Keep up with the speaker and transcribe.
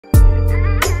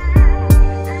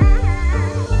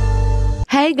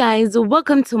Hey guys,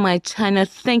 welcome to my channel.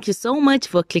 Thank you so much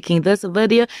for clicking this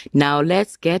video. Now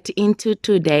let's get into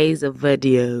today's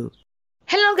video.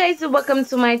 Hello guys, welcome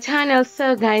to my channel.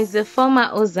 So guys, the former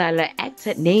Ozala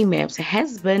actor Nay Maps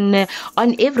has been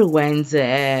on everyone's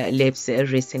lips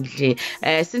recently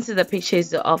since the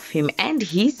pictures of him and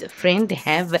his friend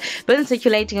have been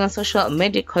circulating on social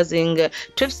media, causing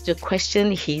trips to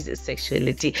question his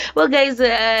sexuality. Well guys,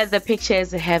 the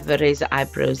pictures have raised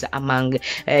eyebrows among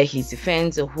his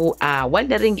fans, who are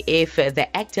wondering if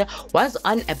the actor was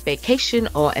on a vacation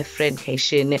or a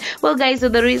friendcation. Well guys,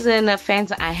 the reason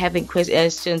fans are having questions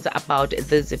about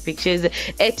these pictures,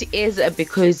 it is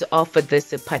because of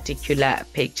this particular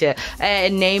picture.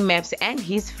 Nay Maps and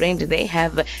his friend, they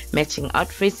have matching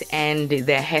outfits and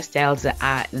their hairstyles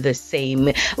are the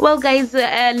same. Well guys,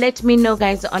 let me know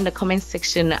guys on the comment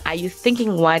section, are you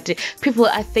thinking what people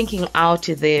are thinking out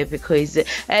there? Because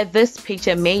this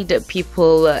picture made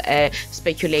people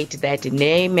speculate that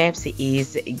Nay Maps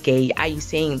is gay. Are you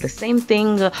saying the same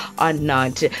thing or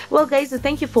not? Well guys,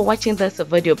 thank you for watching this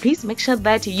video. Please make sure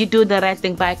that you do the right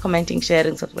thing by commenting,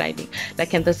 sharing, subscribing,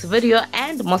 liking this video,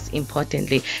 and most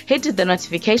importantly, hit the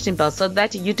notification bell so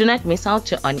that you do not miss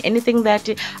out on anything that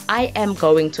I am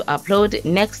going to upload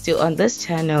next on this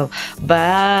channel.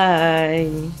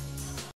 Bye.